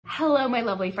Hello, my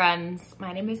lovely friends.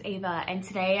 My name is Ava, and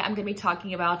today I'm going to be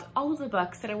talking about all of the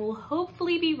books that I will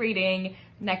hopefully be reading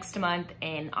next month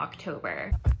in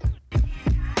October.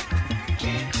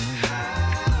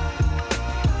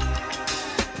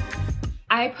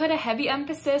 I put a heavy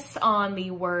emphasis on the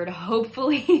word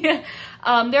hopefully. There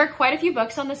are quite a few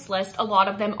books on this list. A lot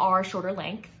of them are shorter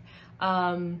length. So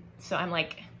I'm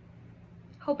like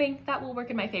hoping that will work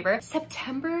in my favor.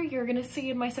 September, you're gonna see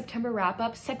in my September wrap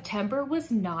up, September was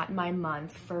not my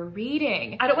month for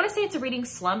reading. I don't wanna say it's a reading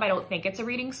slump. I don't think it's a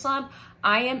reading slump.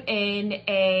 I am in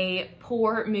a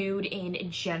poor mood in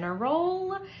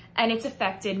general, and it's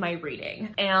affected my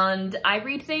reading. And I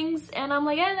read things and I'm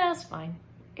like, yeah, that's fine.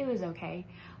 It was okay.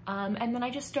 And then I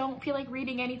just don't feel like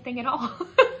reading anything at all.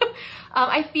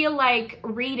 I feel like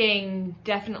reading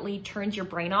definitely turns your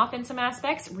brain off in some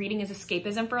aspects. Reading is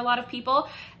escapism for a lot of people.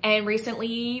 And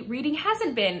recently, reading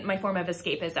hasn't been my form of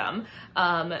escapism.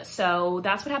 So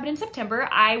that's what happened in September.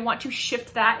 I want to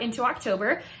shift that into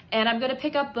October. And I'm going to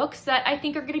pick up books that I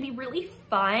think are going to be really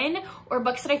fun, or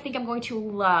books that I think I'm going to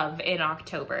love in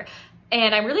October.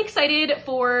 And I'm really excited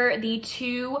for the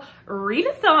 2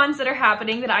 readathons that are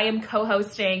happening that I am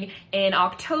co-hosting in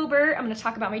October. I'm gonna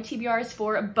talk about my TBRs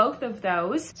for both of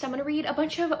those. So I'm gonna read a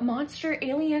bunch of monster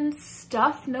alien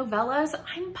stuff, novellas.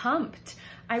 I'm pumped.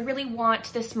 I really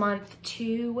want this month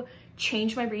to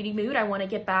change my reading mood. I wanna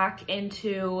get back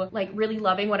into like really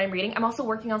loving what I'm reading. I'm also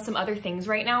working on some other things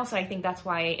right now, so I think that's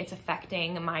why it's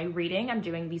affecting my reading. I'm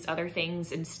doing these other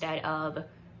things instead of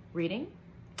reading.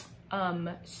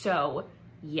 So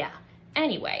yeah.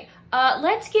 Anyway,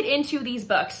 let's get into these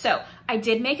books. So I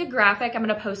did make a graphic. I'm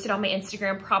gonna post it on my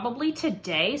Instagram probably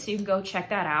today, so you can go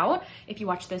check that out if you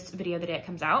watch this video the day it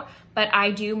comes out. But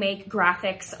I do make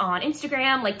graphics on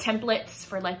Instagram, like templates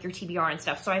for like your TBR and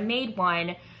stuff. So I made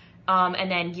one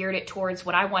and then geared it towards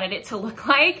what I wanted it to look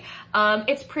like.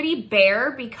 It's pretty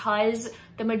bare because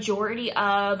the majority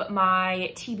of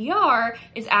my TBR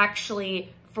is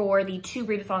actually for the 2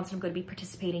 readathons I'm going to be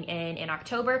participating in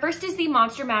October. First is the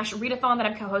Monster Mash readathon that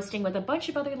I'm co-hosting with a bunch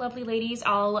of other lovely ladies.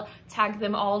 I'll tag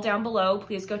them all down below.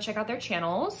 Please go check out their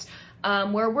channels,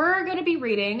 where we're going to be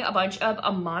reading a bunch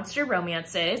of monster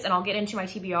romances, and I'll get into my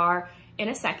TBR in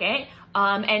a second.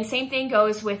 And same thing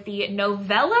goes with the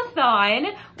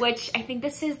Novellathon, which I think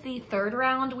this is the 3rd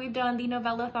round we've done the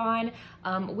Novellathon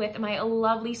with my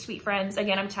lovely sweet friends.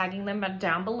 Again, I'm tagging them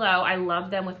down below. I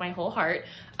love them with my whole heart.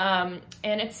 And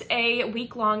it's a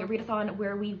week-long readathon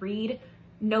where we read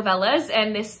novellas,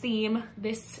 and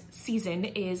this season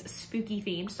is spooky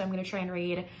themed. So I'm gonna try and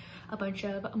read a bunch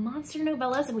of monster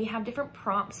novellas, and we have different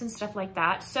prompts and stuff like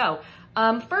that. So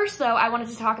first though, I wanted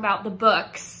to talk about the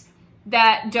books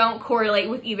that don't correlate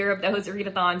with either of those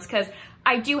readathons, because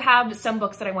I do have some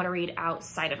books that I want to read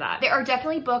outside of that. There are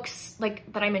definitely books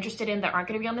like that I'm interested in that aren't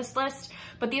going to be on this list,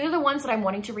 but these are the ones that I'm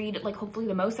wanting to read, like hopefully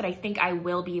the most, that I think I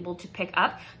will be able to pick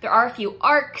up. There are a few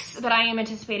arcs that I am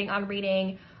anticipating on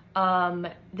reading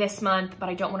this month, but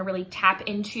I don't want to really tap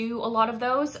into a lot of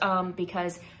those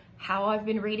because how I've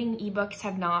been reading ebooks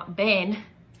have not been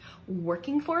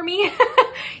working for me.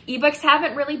 Ebooks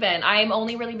haven't really been. I'm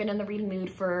only really been in the reading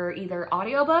mood for either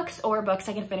audiobooks or books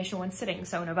I can finish in one sitting,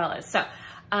 so novellas. So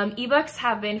ebooks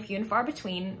have been few and far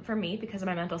between for me because of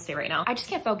my mental state right now. I just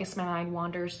can't focus. My mind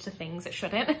wanders to things it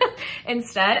shouldn't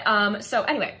instead. So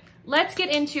anyway, let's get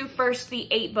into first the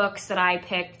 8 books that I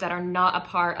picked that are not a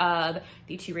part of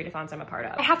the 2 readathons I'm a part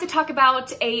of. I have to talk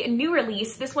about a new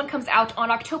release. This one comes out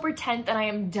on October 10th and I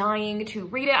am dying to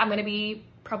read it. I'm gonna be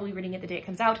probably reading it the day it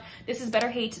comes out. This is Better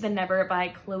Hate Than Never by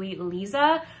Chloe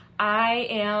Liza. I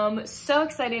am so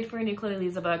excited for a new Chloe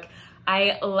Liza book.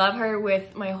 I love her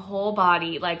with my whole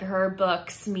body. Like, her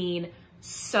books mean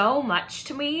so much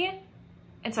to me.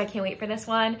 And so I can't wait for this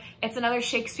one. It's another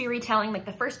Shakespeare retelling, like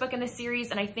the first book in the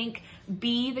series. And I think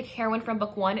B, the heroine from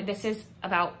book 1, this is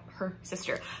about her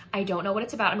sister. I don't know what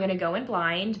it's about. I'm gonna go in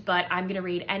blind, but I'm gonna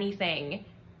read anything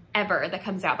ever that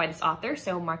comes out by this author,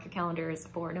 so mark your calendars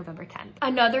for November 10th.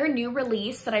 Another new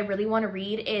release that I really want to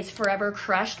read is Forever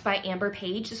Crushed by Amber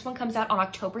Page. This one comes out on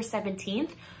October 17th.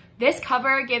 This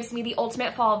cover gives me the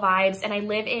ultimate fall vibes, and I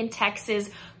live in Texas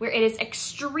where it is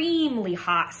extremely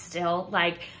hot still.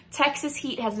 Like, Texas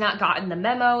heat has not gotten the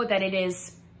memo that it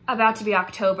is about to be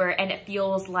October, and it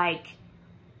feels like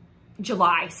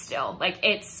July still. Like,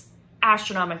 it's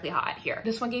astronomically hot here.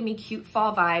 This one gave me cute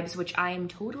fall vibes, which I am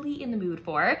totally in the mood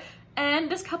for. And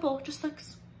this couple just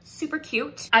looks super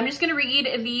cute. I'm just gonna read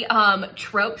the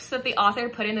tropes that the author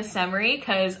put in the summary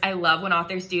because I love when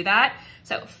authors do that.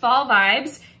 So, fall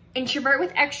vibes. Introvert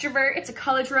with extrovert, it's a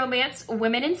college romance,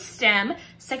 women in STEM,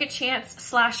 second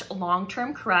chance /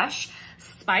 long-term crush,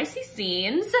 spicy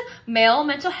scenes, male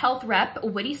mental health rep,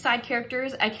 witty side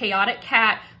characters, a chaotic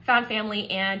cat, found family,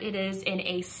 and it is in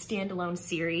a standalone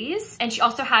series. And she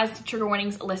also has trigger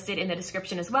warnings listed in the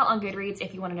description as well on Goodreads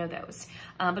if you want to know those.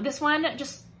 But this one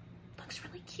just looks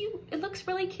really cute. It looks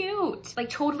really cute. Like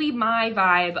totally my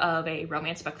vibe of a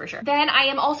romance book for sure. Then I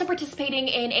am also participating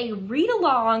in a read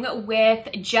along with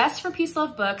Jess from Peace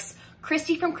Love Books,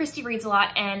 Christy from Christy Reads a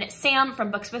Lot, and Sam from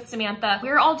Books with Samantha.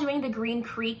 We're all doing the Green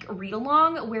Creek read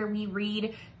along where we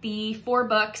read the 4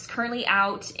 books currently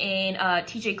out in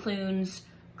TJ Klune's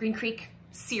Green Creek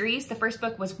series. The first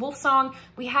book was Wolf Song.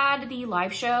 We had the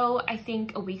live show, I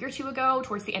think a week or 2 ago,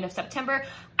 towards the end of September.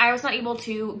 I was not able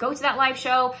to go to that live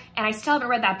show and I still haven't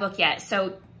read that book yet.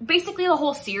 So basically the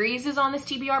whole series is on this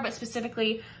TBR, but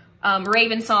specifically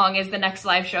Raven Song is the next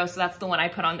live show. So that's the one I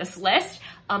put on this list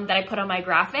that I put on my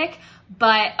graphic.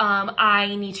 But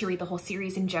I need to read the whole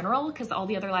series in general because all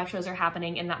the other live shows are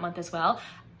happening in that month as well.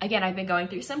 Again, I've been going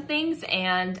through some things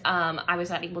and I was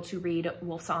not able to read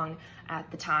Wolf Song at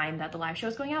the time that the live show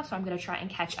is going out. So I'm gonna try and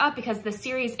catch up because the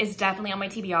series is definitely on my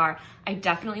TBR. I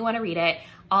definitely wanna read it.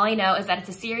 All I know is that it's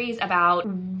a series about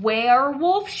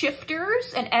werewolf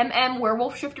shifters, an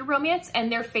werewolf shifter romance and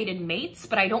their fated mates,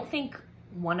 but I don't think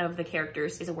one of the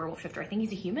characters is a werewolf shifter. I think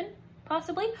he's a human,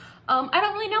 possibly. I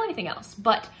don't really know anything else,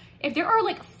 but if there are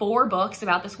like 4 books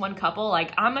about this one couple,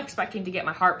 like I'm expecting to get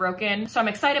my heart broken. So I'm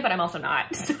excited, but I'm also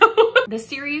not. So this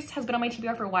series has been on my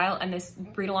TBR for a while and this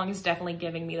read along is definitely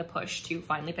giving me the push to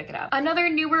finally pick it up. Another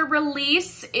newer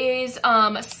release is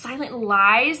Silent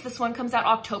Lies. This one comes out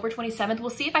October 27th. We'll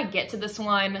see if I get to this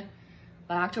one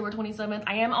by October 27th.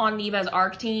 I am on Neva's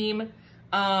ARC team.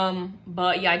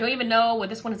 But yeah, I don't even know what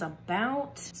this one is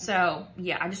about. So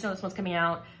yeah, I just know this one's coming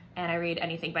out. And I read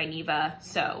anything by Neva,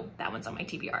 so that one's on my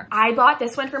TBR. I bought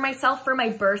this one for myself for my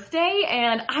birthday,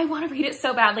 and I want to read it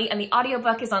so badly, and the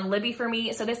audiobook is on Libby for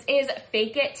me. So this is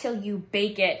Fake It Till You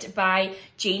Bake It by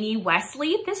Janie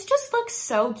Wesley. This just looks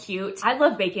so cute. I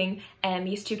love baking, and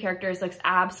these 2 characters looks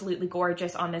absolutely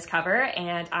gorgeous on this cover,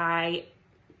 and I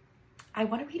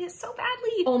want to read it so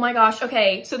badly. Oh my gosh.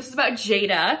 Okay. So this is about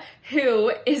Jada,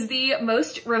 who is the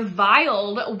most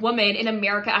reviled woman in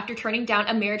America after turning down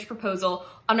a marriage proposal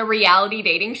on a reality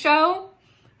dating show.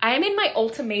 I am in my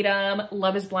ultimatum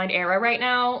Love is Blind era right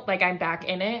now. Like I'm back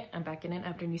in it. I'm back in it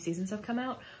after new seasons have come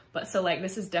out. But so like,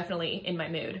 this is definitely in my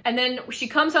mood. And then she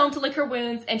comes home to lick her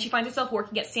wounds and she finds herself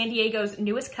working at San Diego's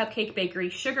newest cupcake bakery,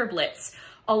 Sugar Blitz,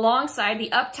 alongside the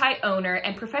uptight owner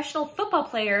and professional football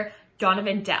player,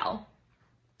 Donovan Dell.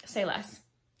 Say less.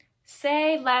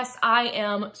 Say less. I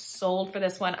am sold for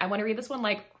this one. I want to read this one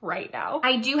like right now.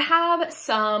 I do have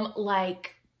some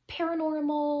like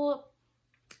paranormal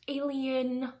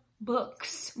alien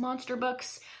books, monster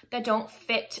books that don't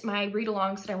fit my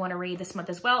read-alongs that I want to read this month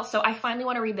as well. So I finally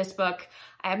want to read this book.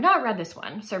 I have not read this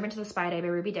one, Servant to the Spy Day by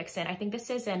Ruby Dixon. I think this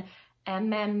is an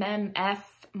MMMF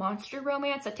monster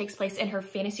romance that takes place in her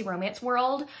fantasy romance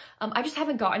world. I just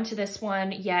haven't gotten to this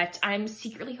one yet. I'm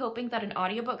secretly hoping that an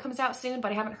audiobook comes out soon,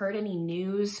 but I haven't heard any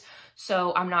news,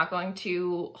 so I'm not going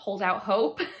to hold out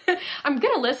hope. I'm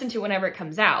gonna listen to it whenever it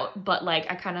comes out, but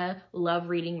like I kind of love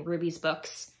reading Ruby's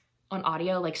books on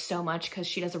audio like so much because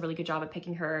she does a really good job at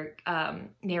picking her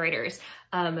narrators.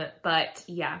 But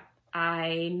yeah,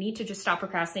 I need to just stop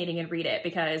procrastinating and read it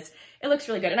because it looks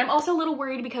really good. And I'm also a little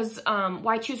worried because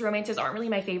Why Choose Romances aren't really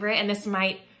my favorite, and this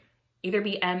might either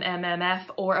be MMMF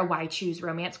or a Why Choose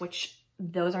Romance, which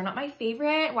those are not my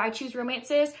favorite Why Choose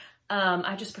Romances.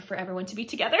 I just prefer everyone to be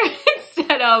together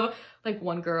instead of like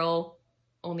one girl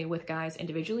only with guys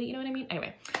individually, you know what I mean?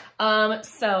 Anyway,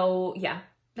 so yeah.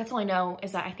 That's all I know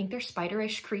is that I think they're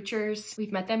spiderish creatures.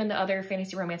 We've met them in the other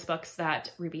fantasy romance books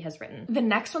that Ruby has written. The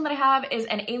next one that I have is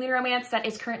an alien romance that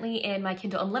is currently in my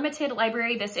Kindle Unlimited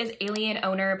library. This is Alien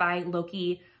Owner by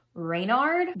Loki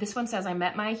Reynard. This one says, I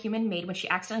met my human maid when she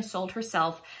accidentally sold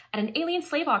herself at an alien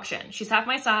slave auction. She's half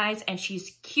my size and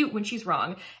she's cute when she's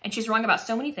wrong. And she's wrong about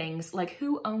so many things, like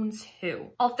who owns who.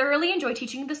 I'll thoroughly enjoy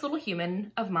teaching this little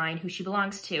human of mine who she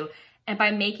belongs to. And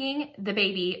by making the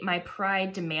baby my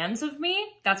pride demands of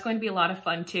me, that's going to be a lot of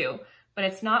fun too. But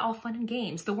it's not all fun and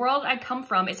games. The world I come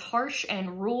from is harsh and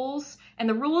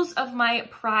the rules of my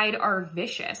pride are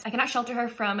vicious. I cannot shelter her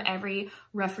from every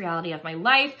rough reality of my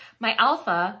life. My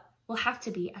alpha will have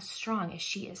to be as strong as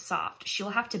she is soft. She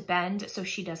will have to bend so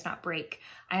she does not break.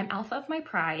 I am alpha of my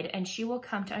pride, and she will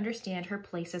come to understand her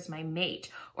place as my mate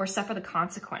or suffer the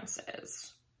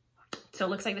consequences. So it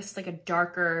looks like this is like a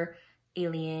darker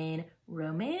alien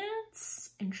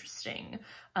romance. Interesting.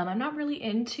 I'm not really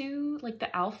into like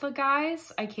the alpha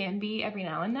guys. I can be every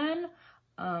now and then.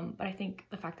 But I think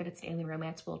the fact that it's an alien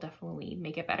romance will definitely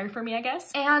make it better for me, I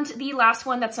guess. And the last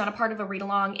one that's not a part of a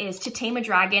read-along is To Tame a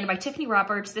Dragon by Tiffany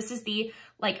Roberts. This is the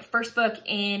like first book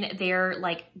in their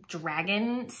like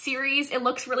dragon series. It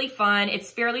looks really fun.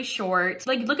 It's fairly short.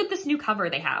 Like, look at this new cover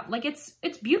they have. Like,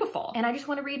 it's beautiful. And I just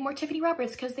want to read more Tiffany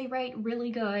Roberts because they write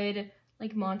really good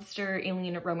like monster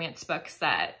alien romance books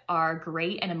that are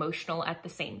great and emotional at the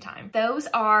same time. Those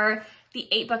are the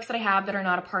 8 books that I have that are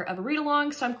not a part of a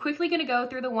read-along, so I'm quickly gonna go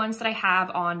through the ones that I have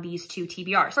on these 2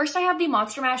 TBRs. First, I have the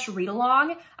Monster Mash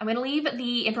read-along. I'm gonna leave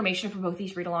the information for both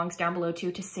these read-alongs down below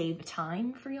too to save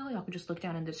time for y'all. Y'all can just look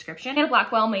down in the description. Hannah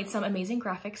Blackwell made some amazing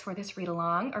graphics for this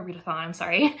read-along, or readathon, I'm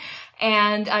sorry.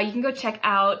 And you can go check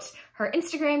out her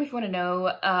Instagram if you want to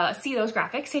know, see those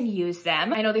graphics and use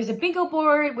them. I know there's a bingo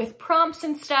board with prompts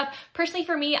and stuff. Personally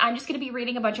for me, I'm just going to be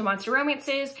reading a bunch of monster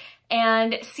romances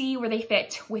and see where they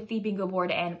fit with the bingo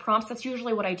board and prompts. That's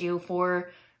usually what I do for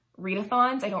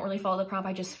readathons. I don't really follow the prompt,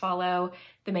 I just follow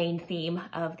the main theme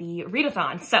of the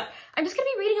readathon. So I'm just gonna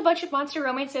be reading a bunch of monster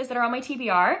romances that are on my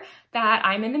TBR that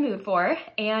I'm in the mood for,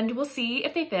 and we'll see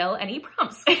if they fill any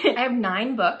prompts. I have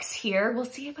 9 books here. We'll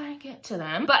see if I get to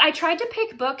them. But I tried to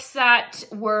pick books that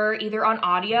were either on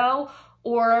audio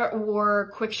or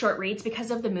were quick short reads because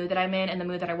of the mood that I'm in and the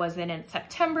mood that I was in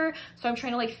September. So I'm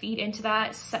trying to like feed into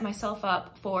that, set myself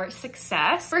up for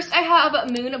success. First, I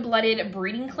have Moon-Blooded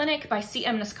Breeding Clinic by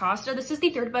C.M. Nascosta. This is the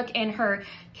 3rd book in her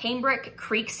Cambric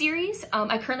Creek series.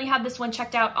 I currently have this one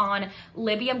checked out on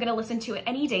Libby. I'm gonna listen to it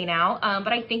any day now.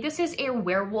 But I think this is a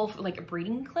werewolf like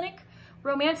breeding clinic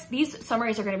romance. These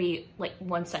summaries are gonna be like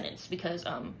 1 sentence because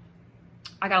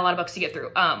I got a lot of books to get through,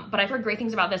 but I've heard great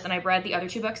things about this and I've read the other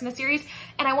 2 books in the series,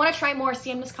 and I want to try more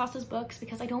C.M. Nascosta's books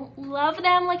because I don't love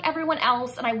them like everyone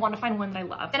else and I want to find one that I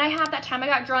love. Then I have That Time I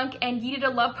Got Drunk and Yeeted a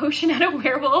Love Potion at a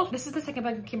Werewolf. This is the 2nd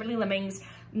book in Kimberly Lemming's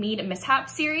Mead Mishap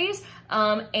series,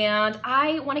 and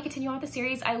I want to continue on with the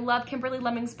series. I love Kimberly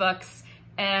Lemming's books,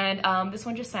 and this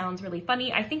one just sounds really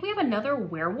funny. I think we have another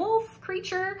werewolf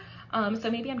creature, so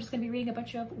maybe I'm just gonna be reading a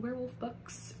bunch of werewolf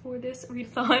books for this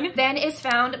readathon. Then is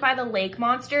Found by the Lake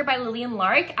Monster by Lillian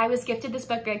Lark. I was gifted this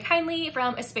book very kindly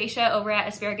from Aspatia over at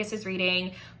Asparagus'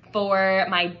 Reading for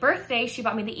my birthday. She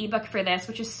bought me the ebook for this,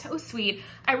 which is so sweet.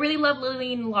 I really love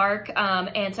Lillian Lark,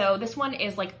 and so this one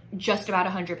is like just about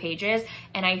 100 pages,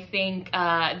 and I think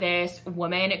this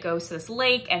woman goes to this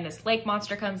lake and this lake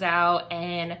monster comes out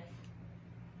and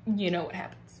you know what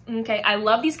happens. Okay, I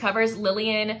love these covers.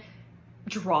 Lillian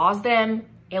draws them,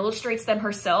 illustrates them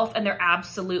herself, and they're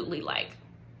absolutely like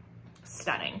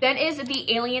stunning. Then is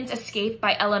The Aliens Escape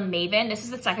by Ella Maven. This is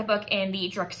the 2nd book in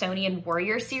the Druxonian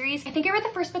Warrior series. I think I read the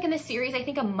 1st book in this series, I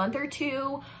think a month or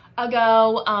 2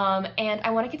 ago, and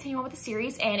I want to continue on with the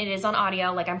series, and it is on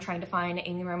audio. Like, I'm trying to find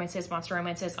alien romances, monster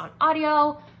romances on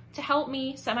audio to help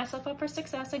me set myself up for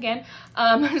success again.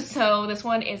 So this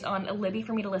one is on Libby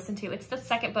for me to listen to. It's the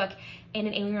 2nd book in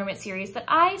an alien romance series that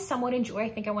I somewhat enjoy. I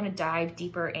think I want to dive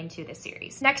deeper into this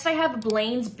series. Next, I have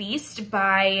Blaine's Beast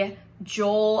by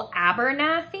Joel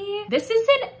Abernathy. This is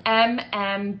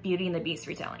an Beauty and the Beast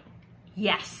retelling.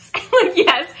 Yes,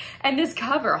 yes. And this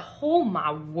cover, oh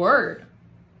my word.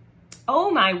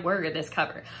 Oh my word, this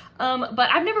cover. But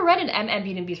I've never read an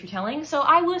Beauty and the Beast retelling, so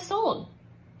I was sold.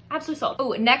 Absolutely sold.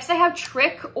 Oh, next I have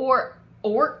Trick or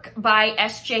Orc by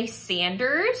S.J.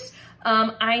 Sanders.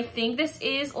 I think this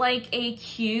is like a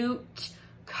cute,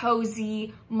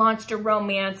 cozy monster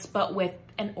romance, but with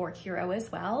an orc hero as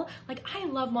well. Like, I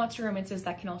love monster romances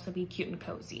that can also be cute and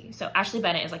cozy. So Ashley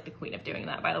Bennett is like the queen of doing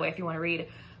that, by the way, if you want to read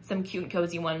some cute and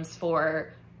cozy ones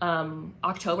for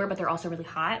October, but they're also really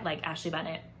hot. Like, Ashley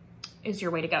Bennett is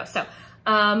your way to go. So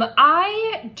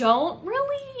I don't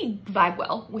really vibe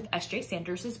well with S.J.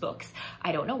 Sanders' books.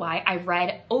 I don't know why. I've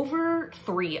read over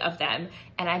 3 of them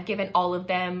and I've given all of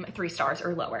them 3 stars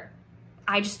or lower.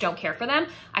 I just don't care for them.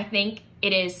 I think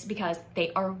it is because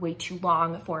they are way too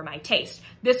long for my taste.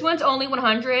 This one's only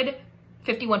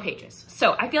 151 pages.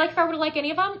 So I feel like if I were to like any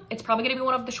of them, it's probably gonna be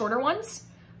one of the shorter ones.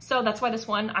 So that's why this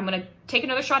one, I'm gonna take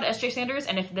another shot at S.J. Sanders,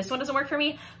 and if this one doesn't work for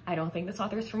me, I don't think this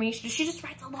author is for me. She just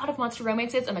writes a lot of monster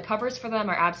romances, and the covers for them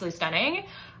are absolutely stunning,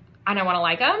 and I wanna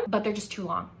like them, but they're just too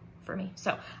long for me.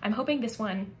 So I'm hoping this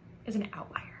one is an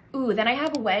outlier. Ooh, then I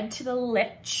have Wed to the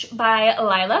Lich by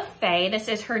Lila Faye. This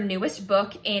is her newest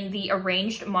book in the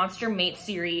Arranged Monster Mate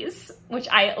series, which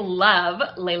I love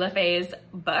Lila Faye's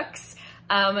books.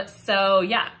 So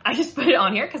yeah, I just put it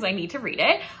on here because I need to read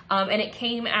it. And it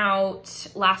came out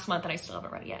last month and I still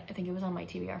haven't read it yet. I think it was on my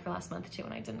TBR for last month too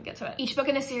and I didn't get to it. Each book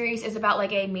in the series is about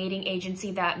like a mating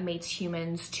agency that mates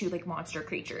humans to like monster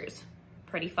creatures.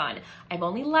 Pretty fun. I've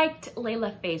only liked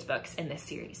Layla Faye's books in this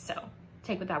series, so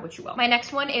take with that what you will. My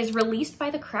next one is Released by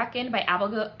the Kraken by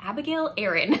Abigail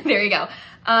Aaron. There you go.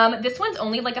 This one's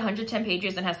only like 110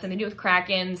 pages and has something to do with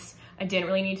Krakens. I didn't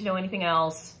really need to know anything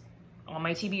else on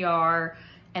my TBR.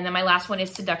 And then my last one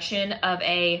is Seduction of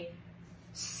a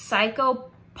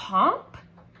Psychopomp.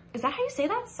 Is that how you say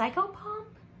that? Psychopomp?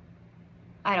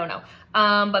 I don't know.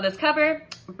 But this cover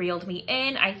reeled me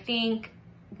in. I think,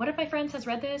 one of my friends has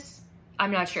read this.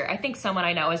 I'm not sure. I think someone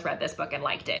I know has read this book and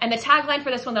liked it. And the tagline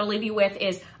for this one that I'll leave you with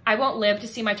is, I won't live to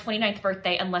see my 29th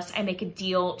birthday unless I make a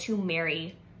deal to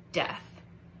marry death.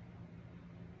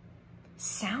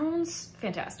 Sounds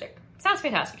fantastic. Sounds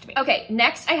fantastic to me. Okay,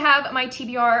 next I have my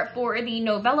TBR for the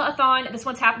Novellathon. This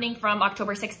one's happening from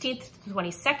October 16th to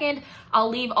 22nd. I'll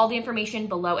leave all the information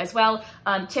below as well.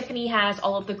 Tiffany has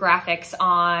all of the graphics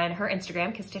on her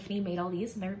Instagram because Tiffany made all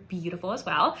these and they're beautiful as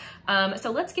well. So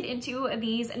let's get into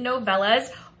these novellas.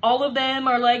 All of them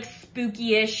are like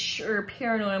spooky-ish or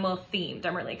paranormal themed.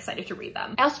 I'm really excited to read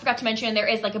them. I also forgot to mention there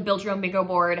is like a build your own bingo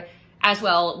board as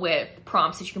well with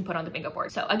prompts that you can put on the bingo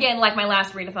board. So again, like my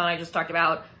last readathon I just talked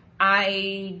about,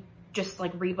 I just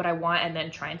like read what I want and then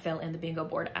try and fill in the bingo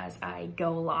board as I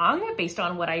go along based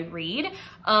on what I read.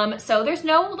 So there's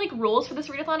no like rules for this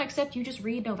readathon except you just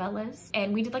read novellas.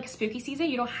 And we did like a spooky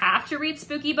season. You don't have to read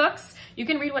spooky books. You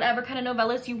can read whatever kind of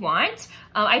novellas you want.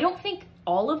 I don't think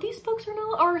all of these books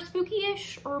are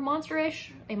spooky-ish or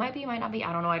monster-ish. They might be, might not be.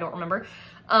 I don't know. I don't remember.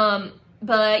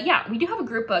 But yeah, we do have a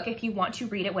group book if you want to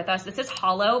read it with us. This is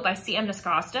Hollow by C.M.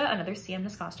 Nascosta, another C.M.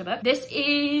 Nascosta book. This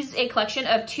is a collection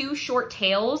of 2 short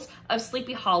tales of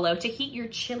Sleepy Hollow to heat your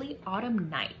chilly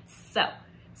autumn nights. So,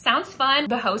 sounds fun.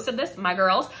 The host of this, my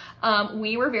girls,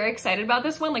 we were very excited about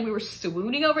this one. Like we were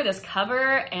swooning over this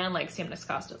cover and like C.M.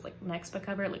 Nascosta's like next book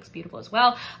cover looks beautiful as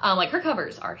well. Like her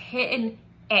covers are hitting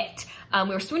it.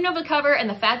 We were swooning over the cover and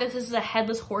the fact that this is a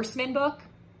Headless Horseman book.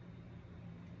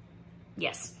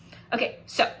 Yes. Okay,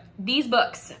 so these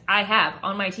books I have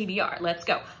on my TBR. Let's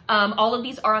go. All of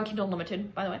these are on Kindle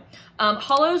Unlimited, by the way.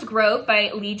 Hollow's Grove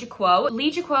by Lee Jaquo.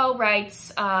 Lee Jaquo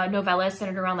writes novellas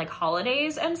centered around like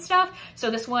holidays and stuff.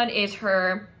 So this one is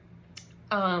her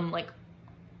like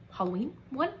Halloween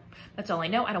one. That's all I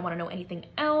know. I don't want to know anything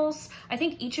else. I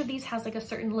think each of these has like a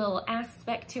certain little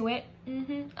aspect to it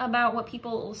about what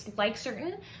people like,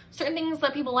 certain things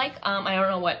that people like. I don't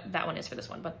know what that one is for this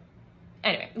one, but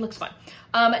anyway, it looks fun.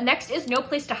 Next is No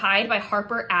Place to Hide by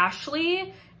Harper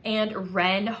Ashley and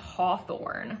Ren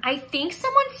Hawthorne. I think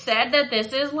someone said that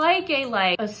this is like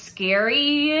a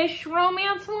scary-ish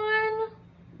romance one,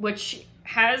 which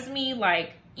has me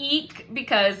like eek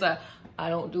because I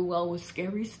don't do well with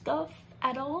scary stuff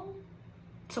at all.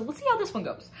 So we'll see how this one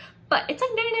goes. But it's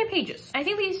like 99 pages. I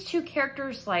think these 2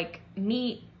 characters like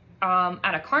meet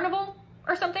at a carnival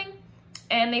or something.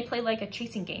 And they play like a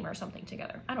chasing game or something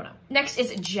together. I don't know. Next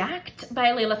is Jacked by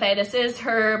Layla Faye. This is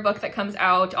her book that comes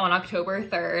out on October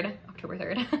 3rd.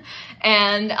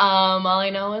 And all I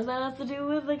know is that it has to do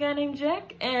with a guy named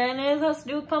Jack and it has to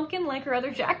do with pumpkin like her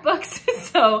other Jack books.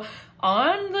 So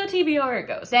on the TBR it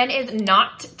goes. Then is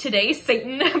Not Today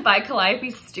Satan by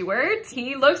Calliope Stewart.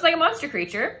 He looks like a monster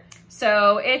creature.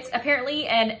 So it's apparently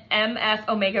an MF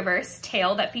Omegaverse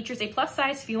tale that features a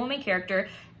plus-size female main character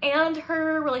and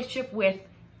her relationship with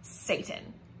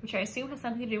Satan, which I assume has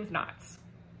something to do with knots.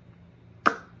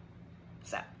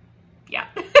 So, yeah.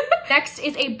 Next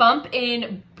is A Bump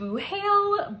in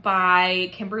Boohale by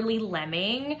Kimberly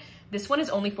Lemming. This one is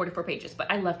only 44 pages,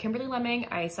 but I love Kimberly Lemming.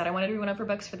 I said I wanted to read one of her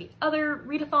books for the other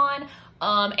readathon.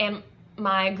 And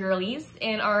my girlies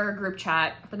in our group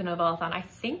chat for the Novellathon, I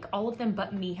think all of them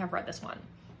but me have read this one.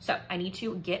 So I need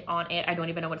to get on it. I don't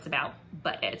even know what it's about,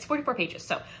 but it's 44 pages.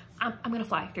 So I'm gonna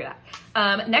fly through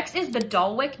that. Next is The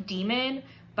Dalwick Demon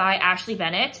by Ashley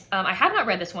Bennett. I have not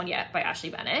read this one yet by Ashley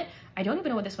Bennett. I don't even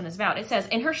know what this one is about. It says,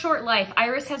 in her short life,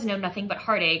 Iris has known nothing but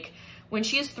heartache. When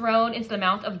she is thrown into the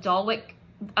mouth of Dalwick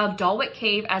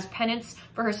Cave as penance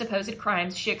for her supposed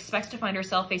crimes, she expects to find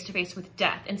herself face to face with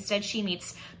death. Instead, she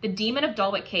meets the demon of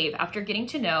Dalwick Cave. After getting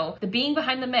to know the being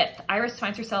behind the myth, Iris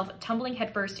finds herself tumbling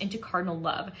headfirst into cardinal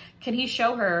love. Can he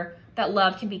show her that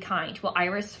love can be kind? Will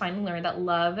Iris finally learn that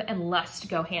love and lust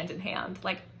go hand in hand?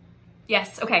 Like,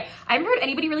 yes, okay. I haven't heard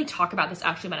anybody really talk about this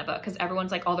Ashley Bennett book because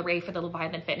everyone's like all the rave for the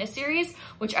Leviathan Fitness series,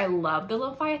 which I love the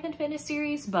Leviathan Fitness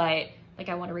series, but like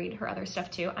I want to read her other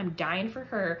stuff too. I'm dying for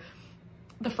her.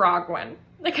 The frog one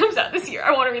that comes out this year.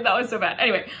 I want to read that one so bad.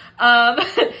 Anyway,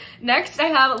 next I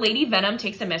have Lady Venom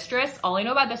Takes a Mistress. All I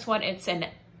know about this one, it's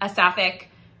a sapphic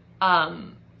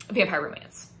vampire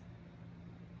romance.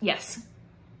 Yes.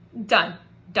 Done.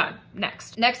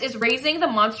 Next is Raising the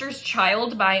Monster's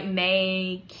Child by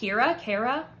May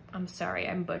Kara. I'm sorry,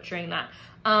 I'm butchering that.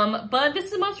 But this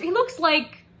is a monster. He looks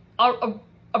like a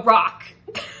rock.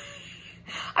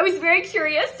 I was very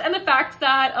curious, and the fact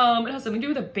that it has something to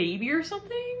do with a baby or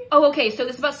something. Oh, okay, so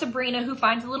this is about Sabrina, who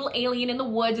finds a little alien in the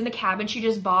woods in the cabin she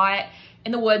just bought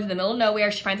in the woods in the middle of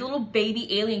nowhere. She finds a little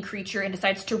baby alien creature and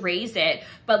decides to raise it.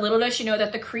 But little does she know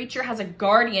that the creature has a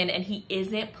guardian and he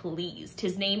isn't pleased.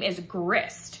 His name is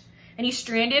Grist, and he's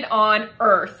stranded on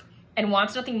Earth and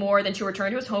wants nothing more than to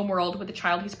return to his homeworld with the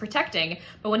child he's protecting.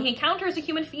 But when he encounters a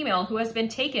human female who's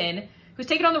taken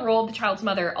on the role of the child's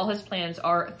mother, all his plans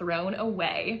are thrown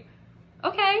away.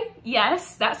 Okay,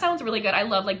 yes, that sounds really good. I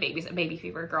love like babies, a baby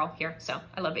fever girl here, so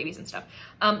I love babies and stuff.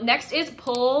 Next is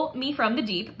Pull Me From the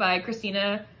Deep by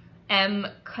Christina M.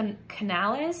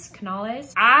 Canales.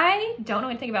 I don't know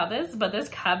anything about this, but this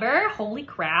cover, holy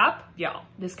crap, y'all.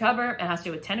 This cover, it has to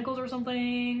do with tentacles or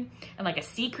something, and like a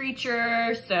sea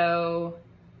creature, so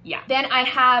yeah. Then I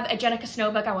have a Jenica Snow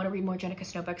book. I want to read more Jenica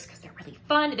Snow books because they're really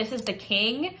fun. This is The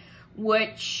King,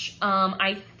 which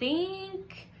I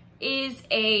think is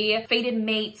a fated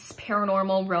mates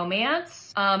paranormal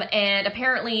romance. And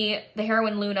apparently the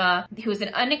heroine Luna, who's an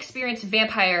unexperienced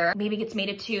vampire, maybe gets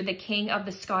mated to the king of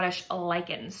the Scottish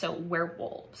Lycans, so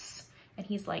werewolves. And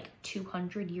he's like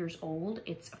 200 years old.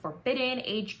 It's forbidden,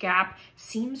 age gap,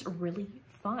 seems really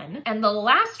fun. And the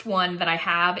last one that I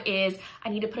have is, I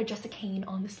need to put a Jessica Cain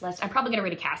on this list. I'm probably gonna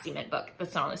read a Cassie Mint book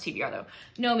that's not on this TBR though.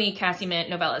 Know me, Cassie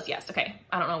Mint, novellas, yes, okay.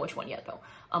 I don't know which one yet though.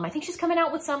 I think she's coming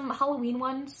out with some Halloween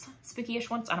ones, spooky-ish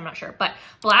ones, I'm not sure. But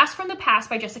Blast from the Past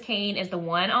by Jessica Cain is the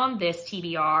one on this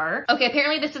TBR. Okay,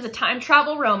 apparently this is a time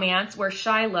travel romance where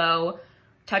Shiloh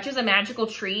touches a magical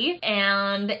tree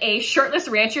and a shirtless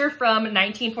rancher from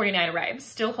 1949 arrives,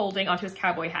 still holding onto his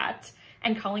cowboy hat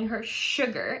and calling her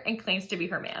Sugar and claims to be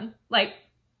her man. Like,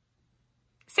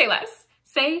 say less.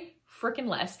 Say frickin'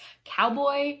 less.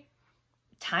 Cowboy,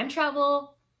 time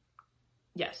travel,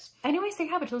 yes. Anyways, there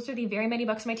you have it. Those are the very many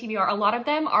books in my TBR. A lot of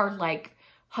them are like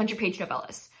 100-page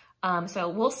novellas. So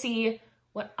we'll see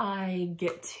what I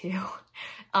get to.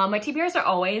 My TBRs are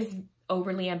always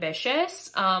overly ambitious,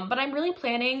 but I'm really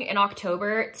planning in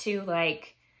October to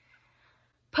like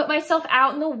put myself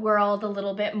out in the world a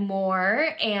little bit more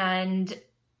and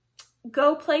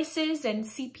go places and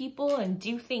see people and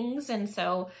do things. And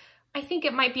so I think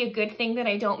it might be a good thing that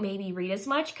I don't maybe read as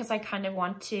much because I kind of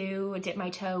want to dip my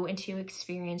toe into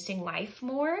experiencing life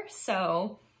more.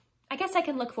 So I guess I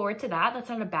can look forward to that. That's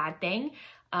not a bad thing.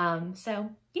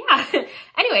 So yeah.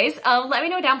 Anyways, let me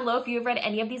know down below if you've read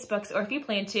any of these books or if you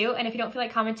plan to. And if you don't feel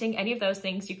like commenting any of those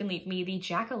things, you can leave me the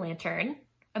jack-o'-lantern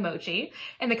emoji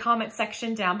in the comment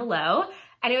section down below.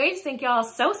 Anyways, thank y'all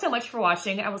so much for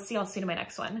watching. I will see y'all soon in my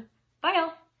next one. Bye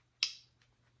y'all.